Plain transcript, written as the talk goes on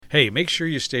Hey, make sure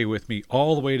you stay with me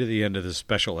all the way to the end of this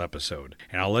special episode,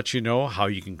 and I'll let you know how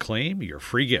you can claim your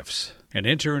free gifts and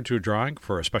enter into a drawing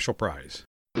for a special prize.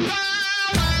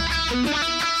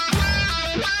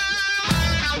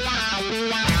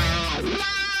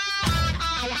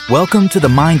 Welcome to the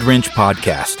Mind Wrench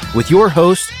Podcast with your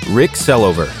host, Rick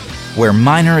Sellover, where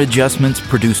minor adjustments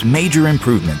produce major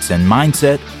improvements in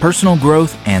mindset, personal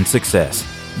growth, and success.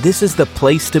 This is the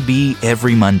place to be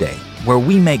every Monday, where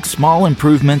we make small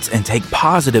improvements and take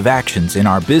positive actions in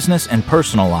our business and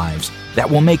personal lives that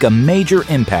will make a major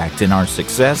impact in our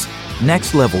success,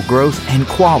 next level growth, and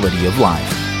quality of life.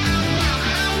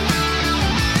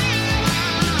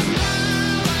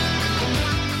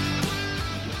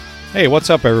 Hey, what's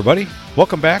up, everybody?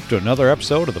 Welcome back to another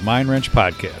episode of the Mind Wrench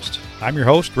Podcast. I'm your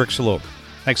host, Rick Sellover.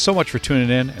 Thanks so much for tuning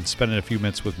in and spending a few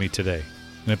minutes with me today.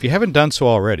 And if you haven't done so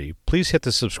already, please hit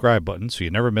the subscribe button so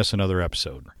you never miss another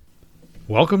episode.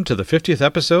 Welcome to the 50th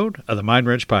episode of the Mind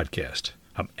Wrench Podcast.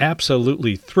 I'm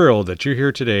absolutely thrilled that you're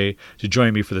here today to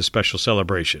join me for this special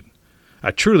celebration.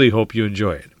 I truly hope you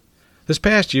enjoy it. This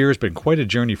past year has been quite a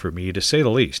journey for me, to say the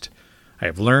least. I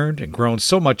have learned and grown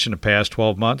so much in the past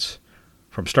 12 months.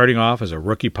 From starting off as a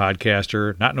rookie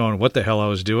podcaster, not knowing what the hell I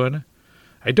was doing,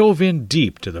 I dove in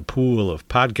deep to the pool of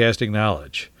podcasting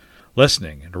knowledge,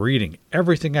 listening and reading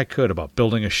everything I could about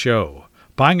building a show,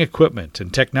 buying equipment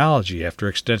and technology after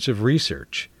extensive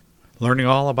research, learning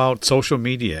all about social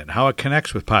media and how it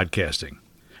connects with podcasting,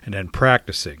 and then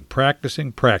practicing.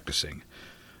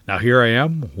 Now here I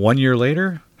am, 1 year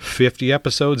later, 50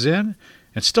 episodes in,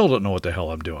 and still don't know what the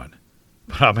hell I'm doing.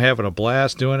 But I'm having a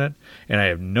blast doing it, and I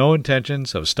have no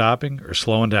intentions of stopping or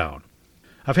slowing down.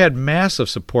 I've had massive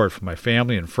support from my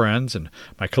family and friends and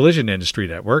my collision industry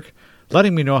network,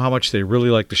 letting me know how much they really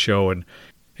like the show and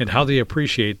how they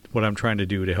appreciate what I'm trying to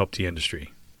do to help the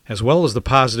industry, as well as the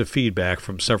positive feedback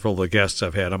from several of the guests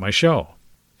I've had on my show.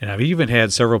 And I've even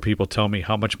had several people tell me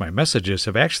how much my messages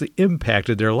have actually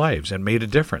impacted their lives and made a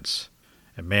difference.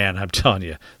 And man, I'm telling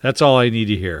you, that's all I need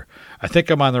to hear. I think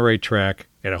I'm on the right track,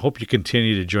 and I hope you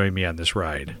continue to join me on this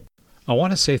ride. I want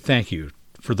to say thank you.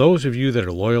 For those of you that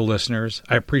are loyal listeners,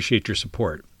 I appreciate your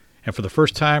support. And for the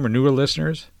first time or newer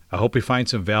listeners, I hope you find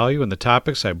some value in the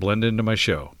topics I blend into my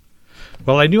show.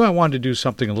 Well, I knew I wanted to do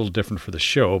something a little different for the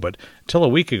show, but until a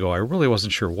week ago, I really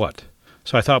wasn't sure what.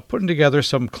 So I thought putting together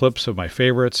some clips of my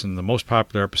favorites and the most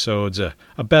popular episodes, a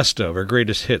best of, or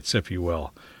greatest hits, if you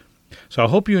will. So I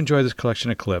hope you enjoy this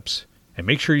collection of clips, and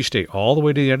make sure you stay all the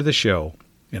way to the end of the show,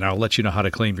 and I'll let you know how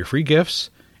to claim your free gifts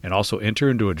and also enter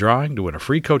into a drawing to win a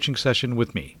free coaching session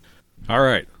with me. All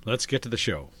right, let's get to the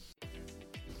show.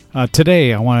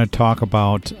 Today, I want to talk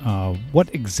about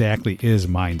what exactly is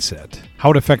mindset,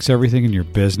 how it affects everything in your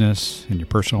business, in your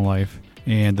personal life,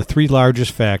 and the three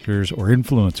largest factors or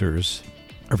influencers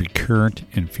of your current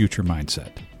and future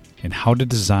mindset, and how to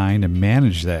design and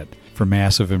manage that for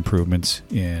massive improvements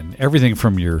in everything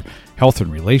from your health and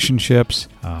relationships,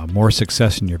 more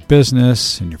success in your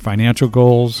business and your financial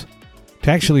goals,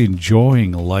 to actually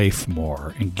enjoying life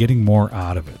more and getting more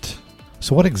out of it.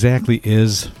 So what exactly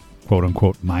is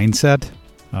quote-unquote mindset?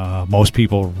 Most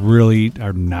people really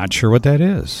are not sure what that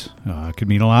is. It could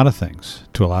mean a lot of things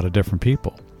to a lot of different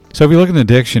people. So if you look in the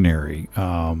dictionary,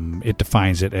 it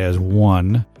defines it as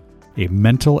 1, a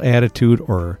mental attitude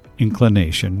or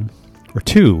inclination, or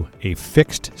 2, a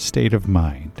fixed state of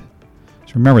mind.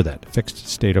 So remember that, fixed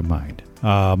state of mind.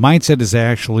 Mindset is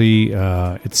actually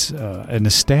it's an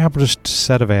established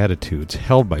set of attitudes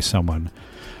held by someone.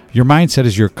 Your mindset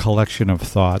is your collection of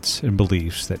thoughts and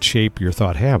beliefs that shape your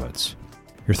thought habits.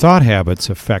 Your thought habits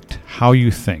affect how you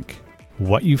think,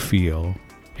 what you feel,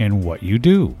 and what you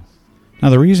do. Now,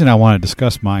 the reason I want to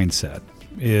discuss mindset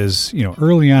is,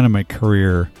 early on in my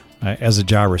career as a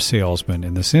jobber salesman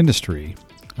in this industry,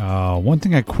 one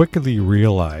thing I quickly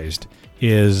realized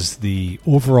is the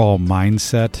overall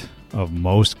mindset of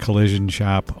most collision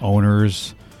shop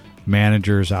owners,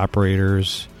 managers,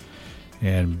 operators,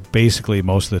 and basically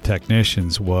most of the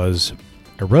technicians was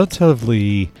a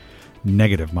relatively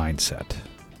negative mindset.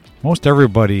 Most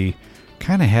everybody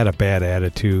kind of had a bad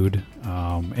attitude,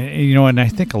 and I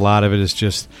think a lot of it is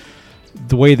just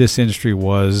the way this industry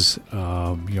was,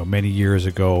 many years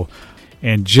ago,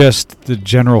 and just the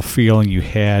general feeling you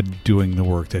had doing the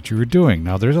work that you were doing.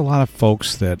 Now, there's a lot of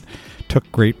folks that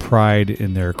took great pride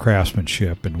in their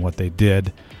craftsmanship and what they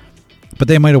did, but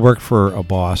they might have worked for a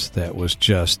boss that was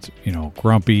just,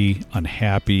 grumpy,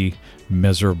 unhappy,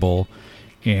 miserable,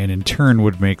 and in turn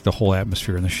would make the whole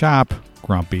atmosphere in the shop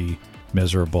grumpy,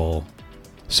 miserable.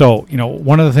 So,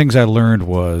 one of the things I learned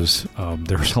was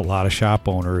there was a lot of shop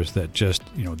owners that just,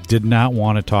 did not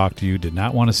want to talk to you, did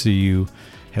not want to see you,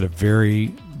 had a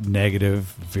very negative,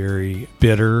 very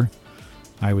bitter,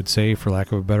 I would say, for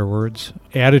lack of better words,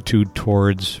 attitude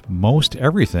towards most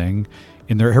everything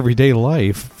in their everyday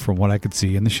life from what I could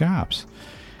see in the shops.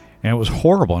 And it was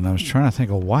horrible. And I was trying to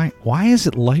think, why is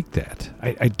it like that?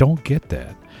 I don't get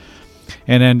that.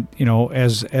 And then,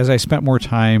 as I spent more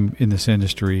time in this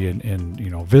industry and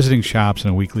visiting shops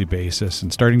on a weekly basis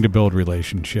and starting to build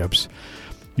relationships,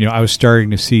 I was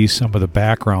starting to see some of the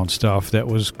background stuff that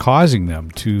was causing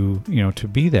them to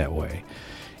be that way.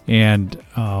 And,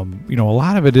 a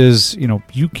lot of it is,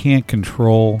 you can't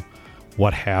control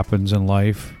what happens in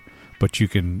life, but you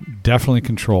can definitely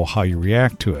control how you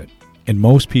react to it. And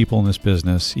most people in this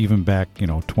business, even back,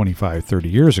 25, 30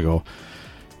 years ago,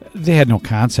 they had no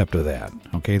concept of that.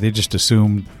 Okay. They just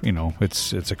assumed,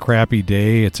 it's a crappy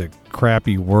day. It's a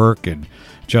crappy work, and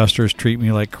adjusters treat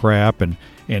me like crap. And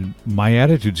my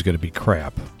attitude's going to be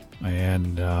crap.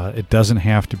 And it doesn't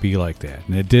have to be like that.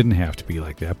 And it didn't have to be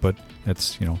like that, but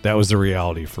that's, that was the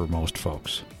reality for most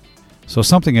folks. So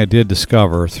something I did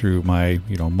discover through my,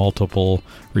 multiple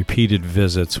repeated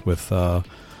visits with a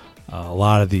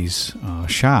lot of these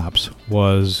shops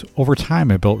was, over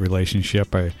time I built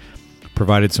relationship. I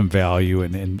provided some value,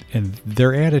 and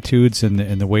their attitudes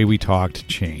and the way we talked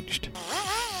changed.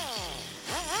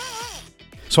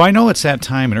 So I know it's that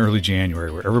time in early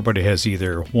January where everybody has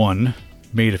either, one,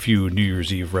 made a few New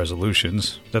Year's Eve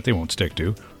resolutions that they won't stick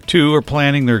to, two, are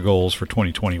planning their goals for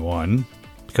 2021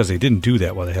 because they didn't do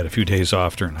that while they had a few days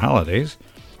off during holidays,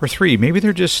 or three, maybe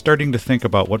they're just starting to think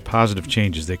about what positive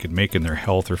changes they could make in their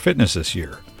health or fitness this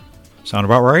year. Sound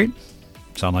about right?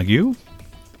 Sound like you?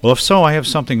 Well, if so, I have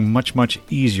something much, much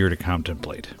easier to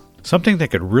contemplate. Something that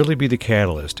could really be the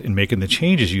catalyst in making the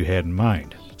changes you had in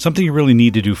mind. Something you really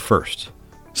need to do first.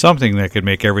 Something that could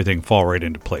make everything fall right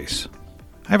into place.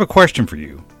 I have a question for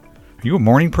you. Are you a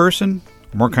morning person,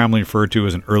 more commonly referred to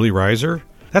as an early riser?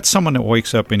 That's someone that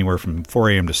wakes up anywhere from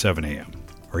 4 a.m. to 7 a.m.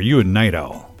 Or are you a night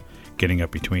owl, getting up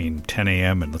between 10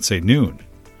 a.m. and, let's say, noon?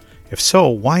 If so,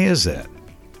 why is that?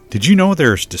 Did you know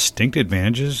there's distinct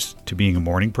advantages to being a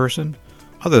morning person,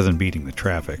 other than beating the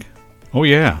traffic? Oh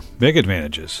yeah, big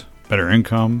advantages. Better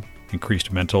income,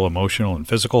 increased mental, emotional, and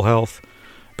physical health,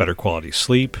 better quality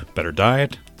sleep, better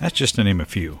diet. That's just to name a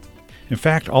few. In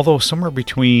fact, although somewhere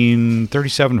between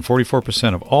 37 and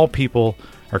 44% of all people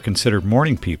are considered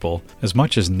morning people, as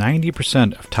much as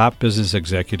 90% of top business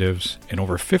executives and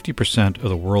over 50% of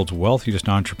the world's wealthiest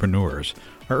entrepreneurs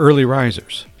are early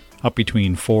risers, up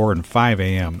between 4 and 5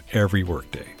 a.m. every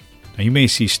workday. Now, you may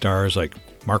see stars like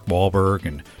Mark Wahlberg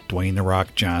and Dwayne "The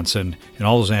Rock" Johnson in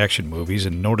all those action movies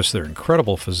and notice their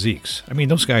incredible physiques. I mean,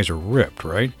 those guys are ripped,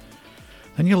 right?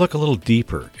 Then you look a little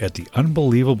deeper at the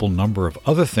unbelievable number of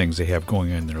other things they have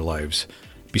going on in their lives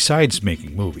besides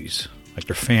making movies, like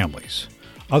their families,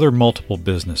 other multiple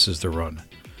businesses they run,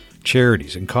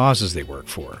 charities and causes they work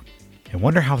for, and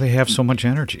wonder how they have so much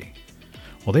energy.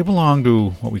 Well, they belong to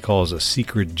what we call as a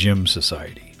secret gym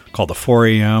society, called the 4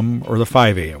 a.m. or the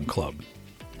 5 a.m. club.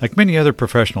 Like many other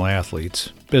professional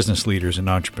athletes, business leaders, and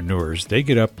entrepreneurs, they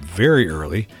get up very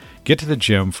early, get to the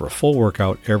gym for a full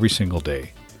workout every single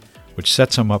day, which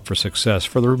sets them up for success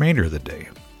for the remainder of the day.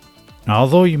 Now,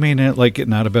 although you may not like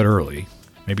getting out of bed early,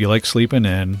 maybe you like sleeping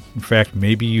in fact,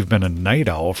 maybe you've been a night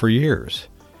owl for years,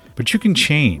 but you can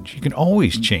change. You can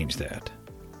always change that.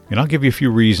 And I'll give you a few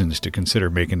reasons to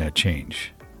consider making that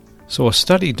change. So a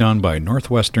study done by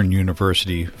Northwestern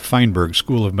University Feinberg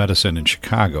School of Medicine in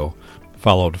Chicago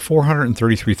followed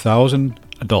 433,000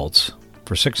 adults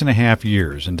for 6.5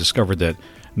 years and discovered that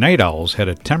night owls had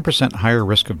a 10% higher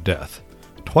risk of death,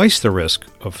 twice the risk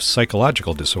of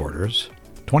psychological disorders,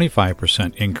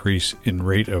 25% increase in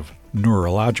rate of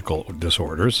neurological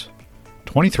disorders,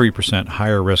 23%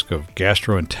 higher risk of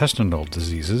gastrointestinal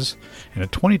diseases, and a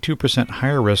 22%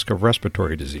 higher risk of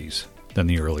respiratory disease than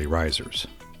the early risers.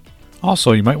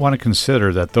 Also, you might want to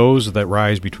consider that those that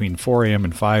rise between 4 a.m.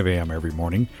 and 5 a.m. every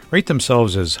morning rate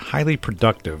themselves as highly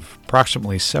productive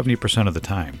approximately 70% of the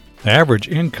time. The average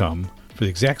income for the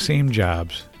exact same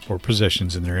jobs or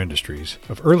positions in their industries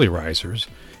of early risers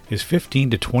is $15,000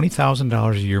 to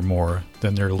 $20,000 a year more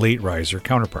than their late riser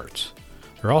counterparts.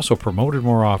 They're also promoted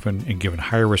more often and given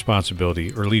higher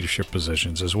responsibility or leadership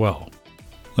positions as well.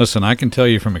 Listen, I can tell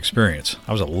you from experience,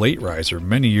 I was a late riser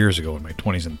many years ago in my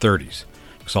 20s and 30s.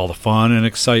 Because all the fun and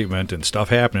excitement and stuff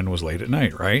happening was late at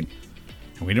night, right?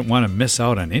 And we didn't want to miss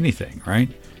out on anything, right?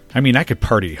 I mean, I could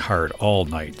party hard all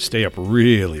night, stay up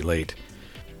really late.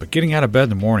 But getting out of bed in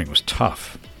the morning was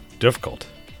tough, difficult.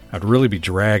 I'd really be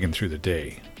dragging through the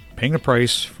day, paying the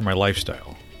price for my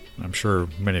lifestyle. I'm sure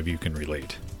many of you can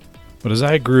relate. But as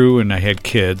I grew and I had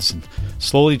kids and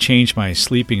slowly changed my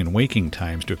sleeping and waking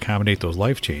times to accommodate those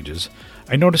life changes,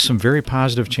 I noticed some very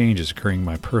positive changes occurring in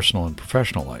my personal and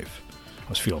professional life. I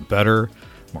was feeling better,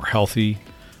 more healthy.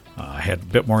 I had a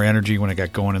bit more energy when I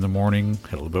got going in the morning,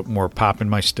 had a little bit more pop in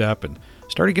my step, and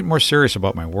started getting more serious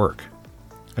about my work.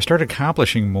 I started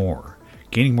accomplishing more,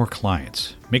 gaining more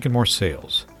clients, making more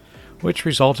sales, which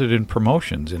resulted in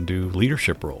promotions into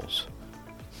leadership roles.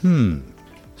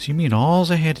 So you mean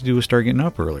all I had to do was start getting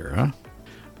up earlier, huh?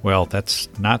 Well, that's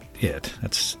not it.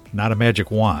 That's not a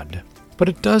magic wand. But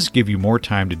it does give you more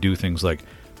time to do things like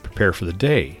prepare for the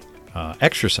day,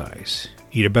 exercise,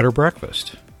 eat a better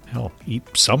breakfast. Hell, eat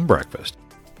some breakfast.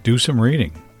 Do some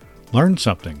reading. Learn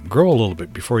something. Grow a little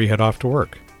bit before you head off to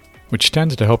work, which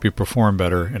tends to help you perform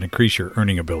better and increase your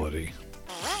earning ability.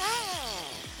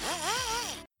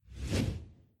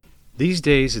 These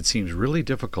days, it seems really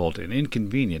difficult and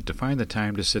inconvenient to find the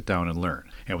time to sit down and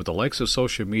learn. And with the likes of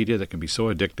social media that can be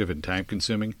so addictive and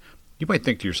time-consuming, you might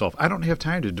think to yourself, I don't have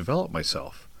time to develop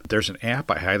myself. There's an app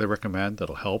I highly recommend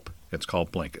that'll help. It's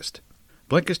called Blinkist.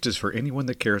 Blinkist is for anyone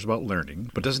that cares about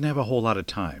learning, but doesn't have a whole lot of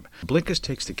time. Blinkist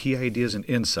takes the key ideas and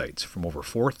insights from over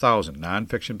 4,000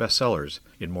 nonfiction bestsellers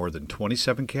in more than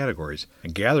 27 categories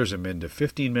and gathers them into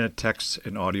 15-minute texts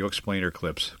and audio explainer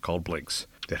clips called Blinks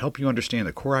that help you understand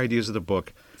the core ideas of the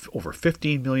book. Over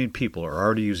 15 million people are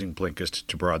already using Blinkist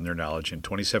to broaden their knowledge in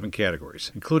 27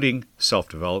 categories, including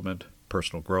self-development,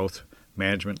 personal growth,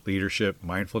 management, leadership,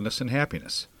 mindfulness, and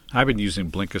happiness. I've been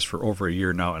using Blinkist for over a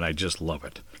year now, and I just love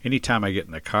it. Anytime I get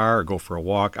in the car or go for a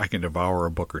walk, I can devour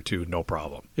a book or two, no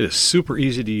problem. It is super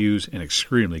easy to use and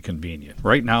extremely convenient.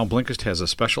 Right now, Blinkist has a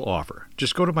special offer.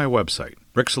 Just go to my website,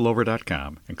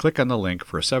 ricksillover.com, and click on the link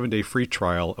for a 7-day free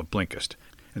trial of Blinkist,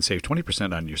 and save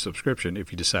 20% on your subscription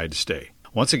if you decide to stay.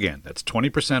 Once again, that's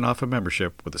 20% off a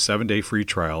membership with a 7-day free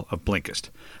trial of Blinkist.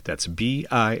 That's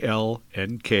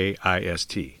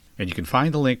BILNKIST. And you can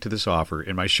find the link to this offer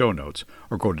in my show notes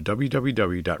or go to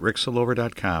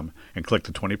www.ricksillover.com and click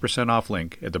the 20% off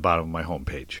link at the bottom of my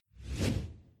homepage.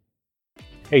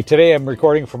 Hey, today I'm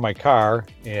recording from my car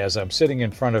as I'm sitting in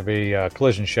front of a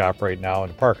collision shop right now in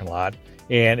the parking lot.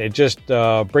 And it just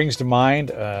brings to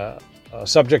mind a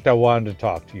subject I wanted to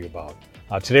talk to you about.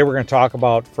 Today we're going to talk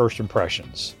about first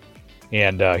impressions.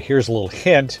 And here's a little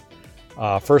hint.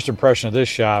 First impression of this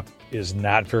shop is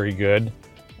not very good.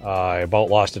 I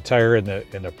about lost a tire in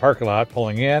the parking lot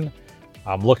pulling in.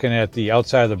 I'm looking at the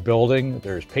outside of the building.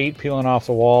 There's paint peeling off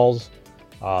the walls.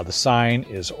 The sign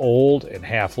is old and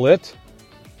half lit.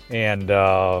 And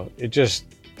it just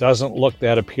doesn't look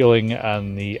that appealing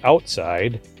on the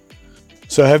outside.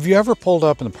 So have you ever pulled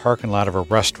up in the parking lot of a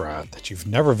restaurant that you've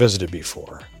never visited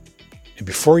before? And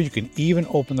before you can even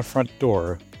open the front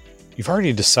door, you've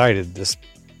already decided this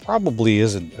probably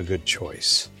isn't a good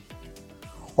choice.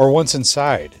 Or once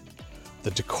inside,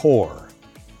 the decor,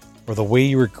 or the way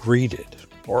you were greeted,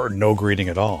 or no greeting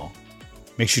at all,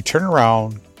 makes you turn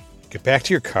around, get back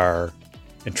to your car,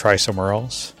 and try somewhere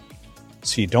else.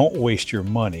 So you don't waste your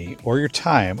money or your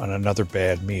time on another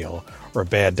bad meal or a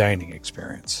bad dining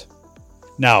experience.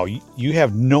 Now, you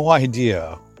have no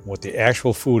idea what the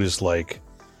actual food is like,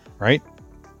 right?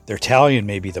 Their Italian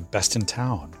may be the best in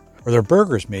town, or their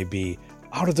burgers may be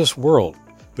out of this world,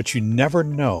 but you never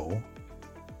know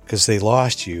because they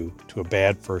lost you to a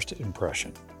bad first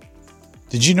impression.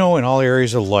 Did you know in all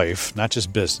areas of life, not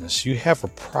just business, you have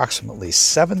approximately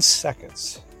 7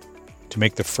 seconds to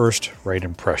make the first right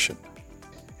impression?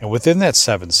 And within that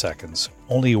 7 seconds,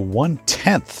 only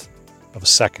 1/10 of a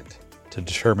second to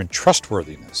determine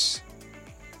trustworthiness.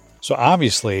 So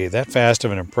obviously, that fast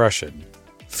of an impression,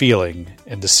 feeling,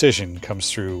 and decision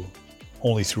comes through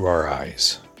only through our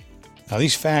eyes. Now,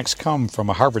 these facts come from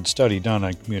a Harvard study done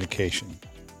on communication.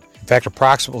 In fact,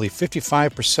 approximately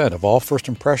 55% of all first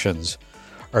impressions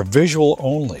are visual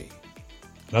only.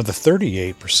 Another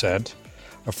 38%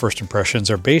 of first impressions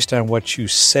are based on what you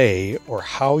say or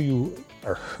how you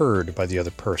are heard by the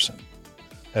other person.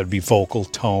 That would be vocal,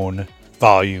 tone,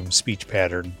 volume, speech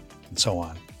pattern, and so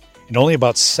on. And only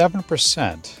about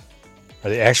 7% are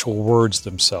the actual words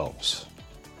themselves.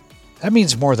 That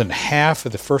means more than half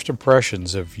of the first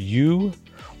impressions of you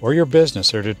or your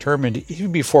business are determined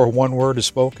even before one word is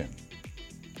spoken.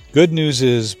 Good news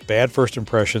is bad first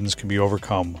impressions can be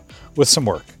overcome with some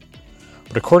work.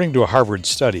 But according to a Harvard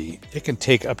study, it can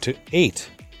take up to 8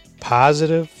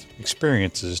 positive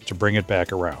experiences to bring it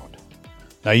back around.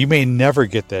 Now, you may never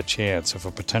get that chance if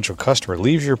a potential customer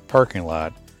leaves your parking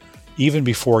lot even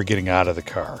before getting out of the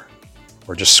car,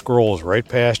 or just scrolls right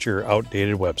past your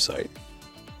outdated website.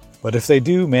 But if they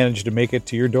do manage to make it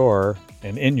to your door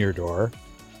and in your door,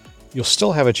 you'll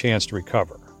still have a chance to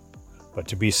recover. But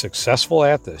to be successful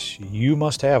at this, you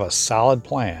must have a solid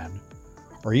plan,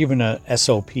 or even a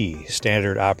SOP,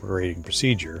 standard operating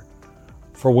procedure,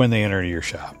 for when they enter your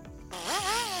shop.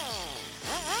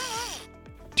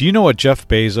 Do you know what Jeff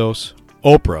Bezos,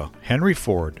 Oprah, Henry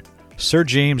Ford, Sir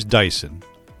James Dyson,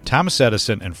 Thomas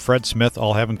Edison, and Fred Smith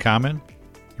all have in common?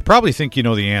 You probably think you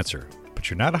know the answer, but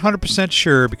you're not 100%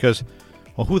 sure because,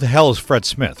 well, who the hell is Fred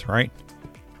Smith, right?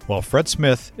 Well, Fred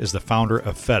Smith is the founder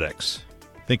of FedEx.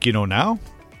 Think you know now?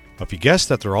 Well, if you guess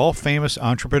that they're all famous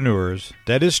entrepreneurs,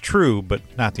 that is true, but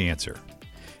not the answer.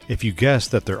 If you guess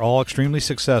that they're all extremely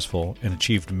successful and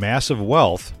achieved massive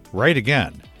wealth, right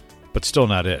again, but still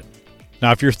not it.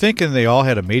 Now, if you're thinking they all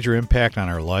had a major impact on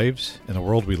our lives and the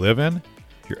world we live in,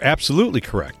 you're absolutely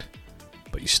correct,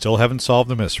 but you still haven't solved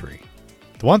the mystery.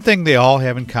 The one thing they all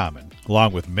have in common,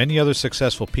 along with many other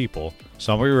successful people,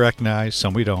 some we recognize,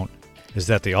 some we don't, is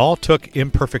that they all took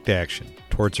imperfect action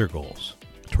towards their goals,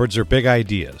 towards their big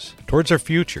ideas, towards their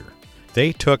future.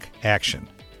 They took action.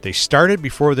 They started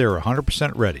before they were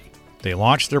 100% ready. They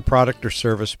launched their product or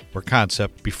service or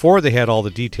concept before they had all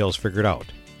the details figured out.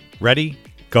 Ready,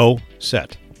 go,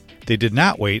 set. They did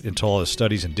not wait until all the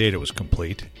studies and data was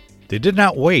complete. They did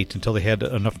not wait until they had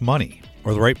enough money,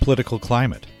 or the right political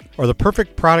climate, or the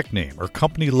perfect product name, or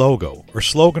company logo, or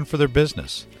slogan for their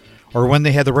business, or when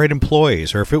they had the right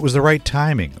employees, or if it was the right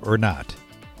timing or not,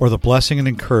 or the blessing and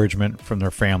encouragement from their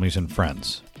families and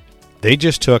friends. They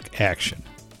just took action.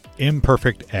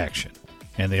 Imperfect action.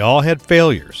 And they all had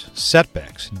failures,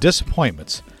 setbacks,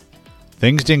 disappointments.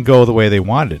 Things didn't go the way they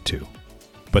wanted it to.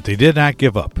 But they did not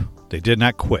give up. They did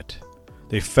not quit.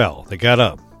 They fell. They got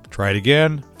up. Tried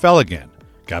again. Fell again.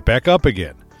 Got back up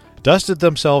again. Dusted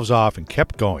themselves off and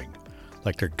kept going,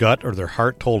 like their gut or their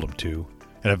heart told them to,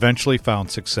 and eventually found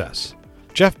success.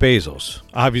 Jeff Bezos,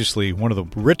 obviously one of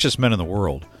the richest men in the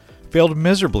world, failed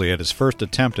miserably at his first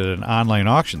attempt at an online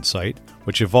auction site,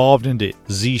 which evolved into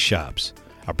Z-Shops,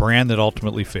 a brand that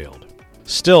ultimately failed.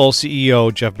 Still,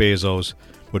 CEO Jeff Bezos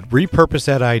would repurpose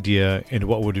that idea into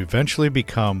what would eventually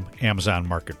become Amazon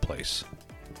Marketplace.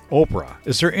 Oprah.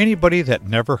 Is there anybody that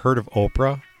never heard of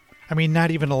Oprah? I mean,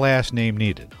 not even a last name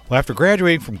needed. Well, after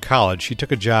graduating from college, she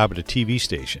took a job at a TV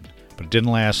station, but it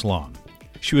didn't last long.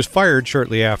 She was fired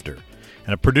shortly after,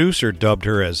 and a producer dubbed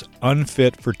her as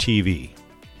unfit for TV.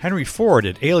 Henry Ford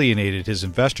had alienated his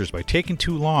investors by taking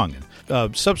too long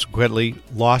and subsequently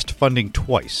lost funding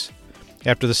twice.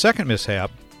 After the second mishap,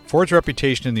 Ford's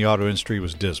reputation in the auto industry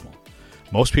was dismal.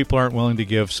 Most people aren't willing to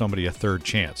give somebody a third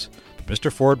chance, but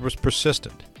Mr. Ford was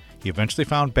persistent. He eventually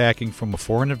found backing from a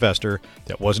foreign investor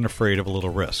that wasn't afraid of a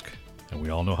little risk, and we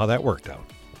all know how that worked out.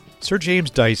 Sir James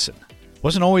Dyson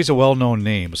wasn't always a well-known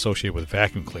name associated with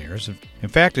vacuum cleaners. In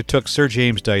fact, it took Sir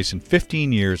James Dyson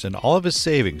 15 years and all of his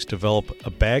savings to develop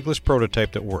a bagless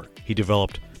prototype that worked. He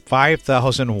developed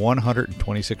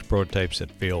 5,126 prototypes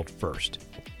that failed first.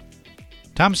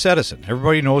 Thomas Edison.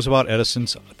 Everybody knows about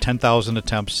Edison's 10,000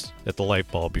 attempts at the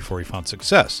light bulb before he found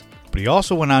success, but he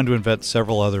also went on to invent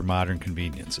several other modern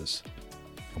conveniences.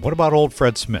 And what about old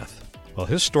Fred Smith? Well,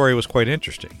 his story was quite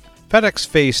interesting. FedEx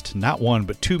faced not one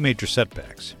but two major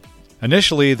setbacks.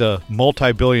 Initially, the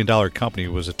multi-billion-dollar company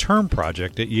was a term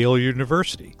project at Yale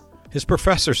University. His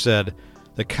professor said,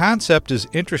 "The concept is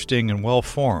interesting and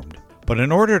well-formed, but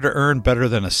in order to earn better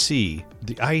than a C,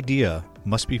 the idea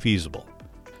must be feasible."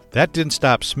 That didn't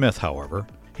stop Smith, however.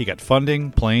 He got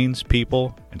funding, planes,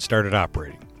 people, and started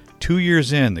operating. 2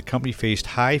 years in, the company faced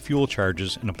high fuel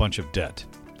charges and a bunch of debt.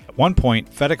 At one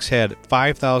point, FedEx had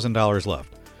 $5,000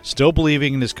 left. Still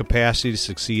believing in his capacity to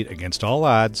succeed against all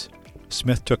odds,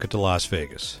 Smith took it to Las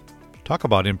Vegas. Talk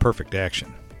about imperfect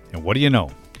action. And what do you know?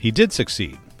 He did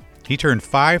succeed. He turned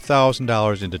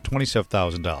 $5,000 into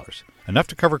 $27,000, enough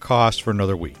to cover costs for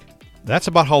another week. That's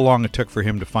about how long it took for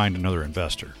him to find another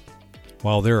investor.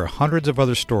 While there are hundreds of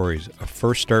other stories of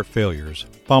first start failures,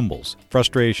 fumbles,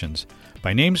 frustrations,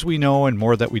 by names we know and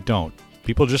more that we don't,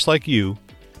 people just like you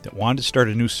that wanted to start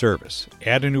a new service,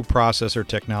 add a new process or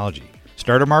technology,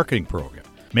 start a marketing program,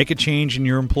 make a change in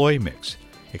your employee mix,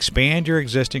 expand your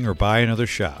existing or buy another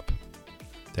shop,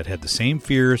 that had the same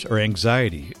fears or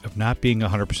anxiety of not being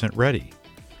 100% ready,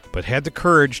 but had the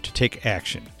courage to take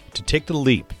action, to take the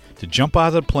leap, to jump out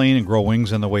of the plane and grow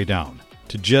wings on the way down,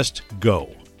 to just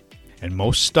go. And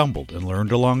most stumbled and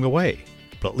learned along the way,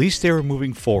 but at least they were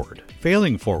moving forward,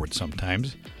 failing forward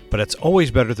sometimes, but it's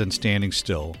always better than standing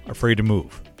still, afraid to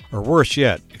move, or worse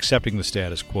yet, accepting the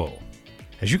status quo.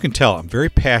 As you can tell, I'm very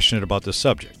passionate about this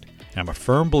subject, and I'm a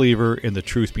firm believer in the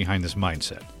truth behind this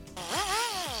mindset.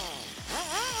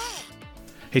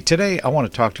 Hey, today I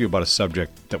want to talk to you about a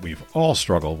subject that we've all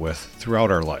struggled with throughout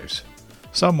our lives.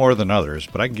 Some more than others,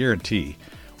 but I guarantee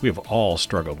we have all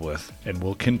struggled with and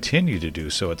will continue to do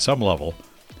so at some level,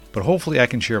 but hopefully I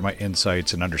can share my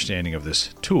insights and understanding of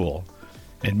this tool,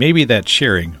 and maybe that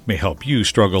sharing may help you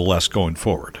struggle less going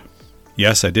forward.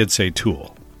 Yes, I did say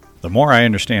tool. The more I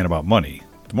understand about money,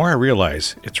 the more I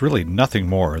realize it's really nothing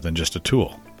more than just a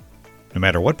tool. No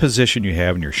matter what position you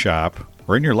have in your shop,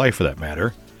 or in your life for that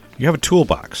matter, you have a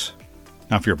toolbox.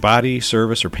 Now if you're body,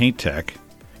 service, or paint tech,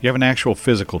 you have an actual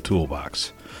physical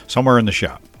toolbox somewhere in the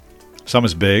shop. Some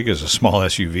as big as a small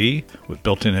SUV with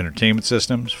built-in entertainment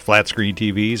systems, flat-screen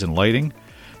TVs, and lighting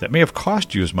that may have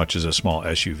cost you as much as a small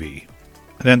SUV.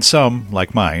 And then some,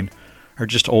 like mine, are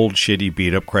just old shitty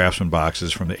beat-up Craftsman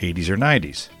boxes from the 80s or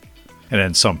 90s. And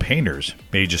then some painters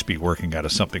may just be working out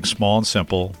of something small and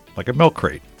simple like a milk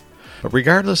crate. But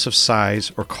regardless of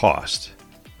size or cost,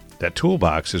 that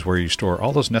toolbox is where you store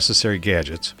all those necessary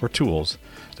gadgets or tools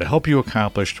that help you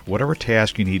accomplish whatever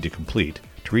task you need to complete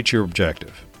to reach your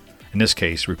objective. In this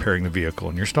case, repairing the vehicle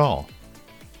in your stall.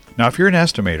 Now, if you're an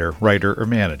estimator, writer, or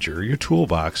manager, your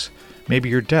toolbox may be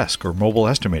your desk or mobile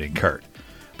estimating cart,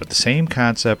 but the same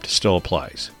concept still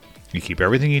applies. You keep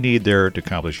everything you need there to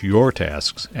accomplish your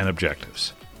tasks and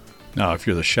objectives. Now, if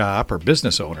you're the shop or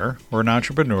business owner or an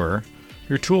entrepreneur,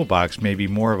 your toolbox may be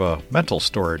more of a mental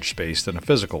storage space than a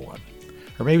physical one,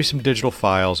 or maybe some digital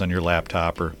files on your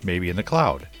laptop or maybe in the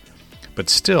cloud. But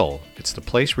still, it's the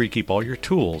place where you keep all your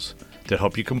tools that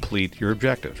help you complete your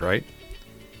objectives, right?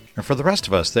 And for the rest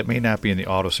of us that may not be in the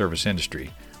auto service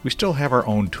industry, we still have our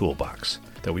own toolbox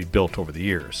that we've built over the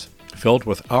years, filled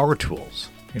with our tools.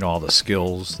 All the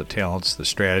skills, the talents, the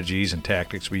strategies, and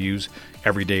tactics we use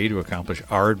every day to accomplish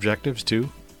our objectives too.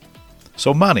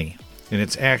 So money, in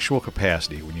its actual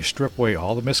capacity, when you strip away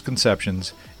all the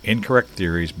misconceptions, incorrect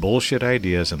theories, bullshit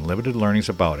ideas, and limited learnings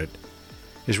about it,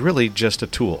 is really just a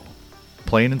tool.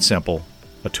 Plain and simple,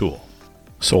 a tool.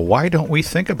 So why don't we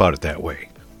think about it that way?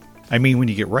 I mean, when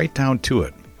you get right down to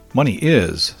it, money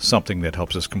is something that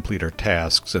helps us complete our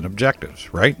tasks and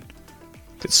objectives, right?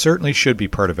 It certainly should be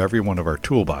part of every one of our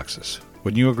toolboxes.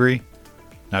 Wouldn't you agree?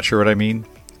 Not sure what I mean?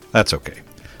 That's okay.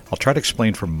 I'll try to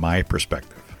explain from my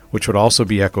perspective, which would also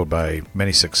be echoed by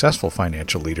many successful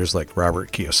financial leaders like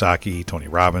Robert Kiyosaki, Tony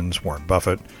Robbins, Warren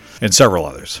Buffett, and several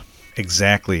others,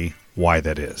 exactly why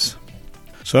that is.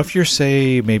 So if you're,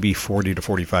 say, maybe 40 to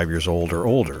 45 years old or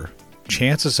older,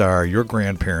 chances are your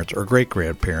grandparents or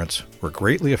great-grandparents were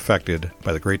greatly affected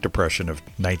by the Great Depression of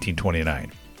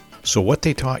 1929. So what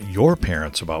they taught your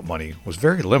parents about money was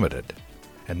very limited,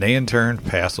 and they in turn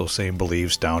passed those same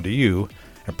beliefs down to you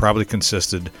and probably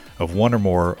consisted of one or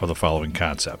more of the following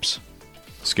concepts.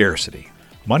 Scarcity.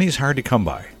 Money is hard to come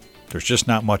by. There's just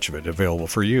not much of it available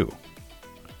for you.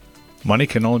 Money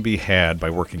can only be had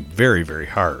by working very, very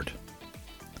hard.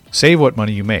 Save what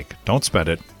money you make. Don't spend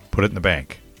it. Put it in the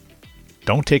bank.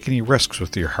 Don't take any risks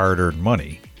with your hard-earned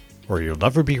money, or you'll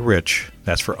never be rich.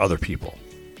 That's for other people.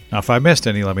 Now, if I missed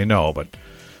any, let me know, but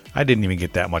I didn't even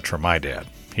get that much from my dad.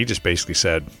 He just basically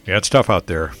said, yeah, it's tough out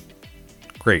there.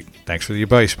 Great. Thanks for the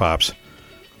advice, Pops.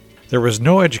 There was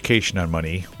no education on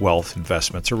money, wealth,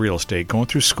 investments, or real estate going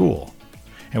through school,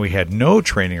 and we had no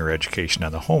training or education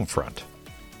on the home front.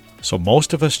 So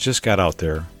most of us just got out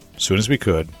there as soon as we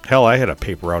could. Hell, I had a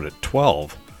paper out at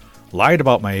 12, lied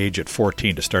about my age at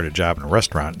 14 to start a job in a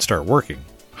restaurant and start working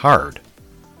hard,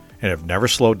 and have never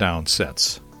slowed down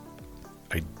since.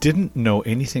 I didn't know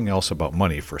anything else about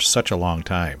money for such a long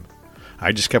time.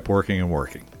 I just kept working and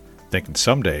working, thinking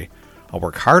someday I'll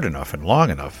work hard enough and long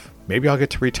enough, maybe I'll get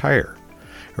to retire.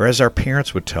 Or as our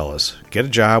parents would tell us, get a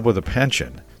job with a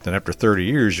pension, then after 30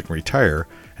 years you can retire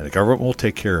and the government will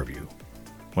take care of you.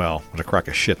 Well, what a crock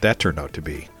of shit that turned out to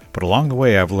be. But along the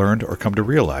way I've learned or come to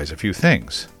realize a few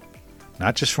things.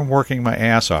 Not just from working my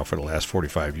ass off for the last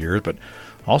 45 years, but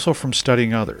also from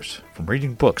studying others, from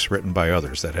reading books written by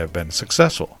others that have been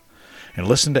successful, and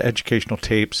listen to educational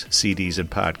tapes, CDs, and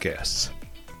podcasts.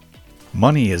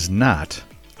 Money is not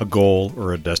a goal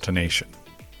or a destination.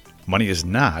 Money is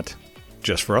not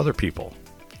just for other people,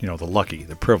 the lucky,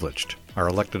 the privileged, our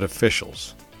elected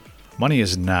officials. Money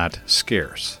is not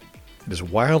scarce. It is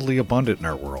wildly abundant in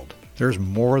our world. There's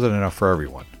more than enough for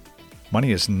everyone.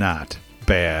 Money is not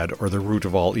bad or the root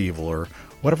of all evil or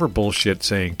whatever bullshit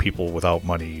saying people without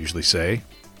money usually say.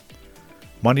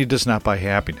 Money does not buy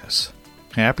happiness.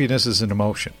 Happiness is an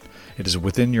emotion. It is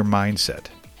within your mindset.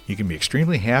 You can be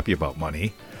extremely happy about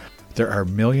money. There are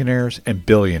millionaires and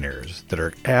billionaires that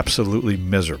are absolutely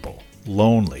miserable,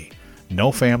 lonely,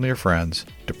 no family or friends,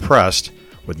 depressed,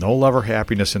 with no love or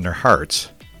happiness in their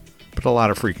hearts, but a lot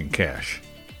of freaking cash.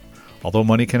 Although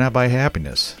money cannot buy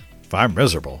happiness, if I'm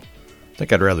miserable, I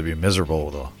think I'd rather be miserable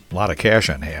with a lot of cash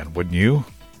on hand, wouldn't you?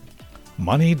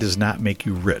 Money does not make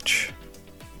you rich.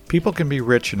 People can be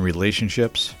rich in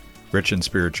relationships, rich in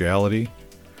spirituality,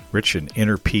 rich in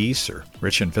inner peace, or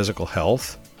rich in physical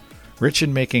health, rich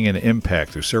in making an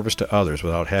impact through service to others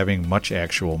without having much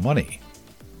actual money.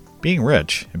 Being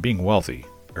rich and being wealthy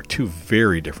are two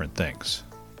very different things.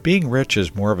 Being rich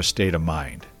is more of a state of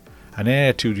mind, an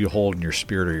attitude you hold in your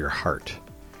spirit or your heart.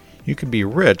 You can be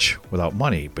rich without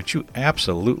money, but you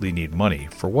absolutely need money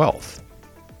for wealth.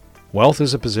 Wealth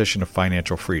is a position of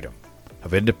financial freedom,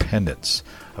 of independence,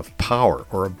 of power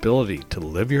or ability to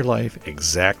live your life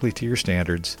exactly to your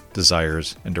standards,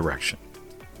 desires, and direction.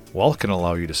 Wealth can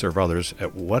allow you to serve others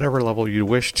at whatever level you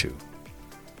wish to.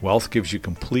 Wealth gives you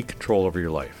complete control over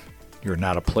your life. You're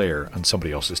not a player on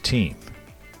somebody else's team.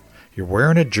 You're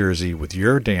wearing a jersey with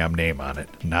your damn name on it,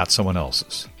 not someone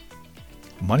else's.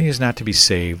 Money is not to be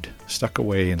saved, stuck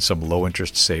away in some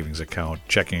low-interest savings account,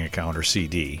 checking account, or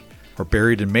CD, or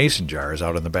buried in mason jars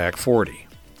out in the back 40.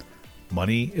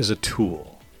 Money is a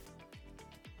tool.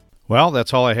 Well,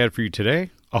 that's all I had for you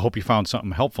today. I hope you found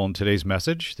something helpful in today's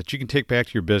message that you can take back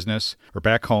to your business or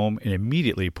back home and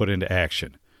immediately put into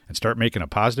action and start making a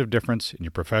positive difference in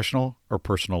your professional or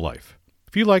personal life.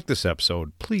 If you like this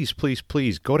episode, please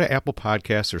go to Apple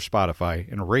Podcasts or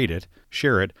Spotify and rate it,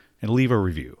 share it, and leave a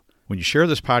review. When you share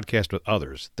this podcast with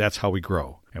others, that's how we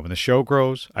grow. And when the show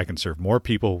grows, I can serve more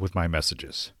people with my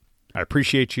messages. I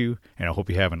appreciate you, and I hope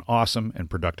you have an awesome and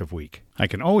productive week. I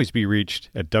can always be reached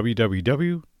at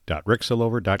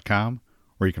www.ricksillover.com,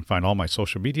 where you can find all my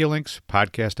social media links,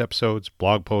 podcast episodes,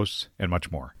 blog posts, and much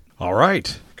more. All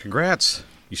right. Congrats.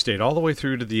 You stayed all the way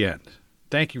through to the end.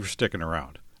 Thank you for sticking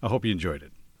around. I hope you enjoyed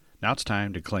it. Now it's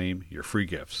time to claim your free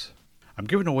gifts. I'm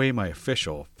giving away my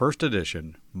official first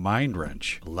edition Mind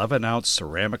Wrench 11-ounce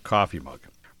ceramic coffee mug,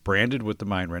 branded with the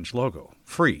Mind Wrench logo,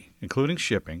 free, including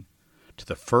shipping, to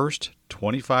the first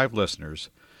 25 listeners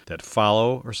that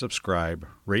follow or subscribe,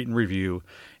 rate and review,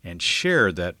 and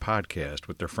share that podcast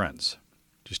with their friends.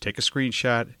 Just take a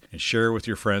screenshot and share with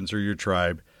your friends or your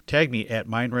tribe. Tag me at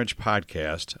Mind Wrench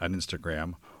Podcast on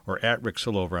Instagram or at Rick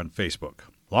Sillover on Facebook.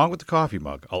 Along with the coffee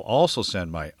mug, I'll also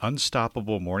send my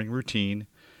Unstoppable Morning Routine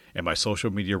and my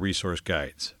social media resource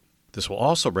guides. This will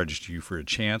also register you for a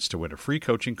chance to win a free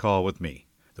coaching call with me.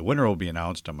 The winner will be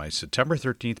announced on my September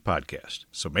 13th podcast,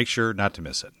 so make sure not to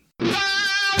miss it.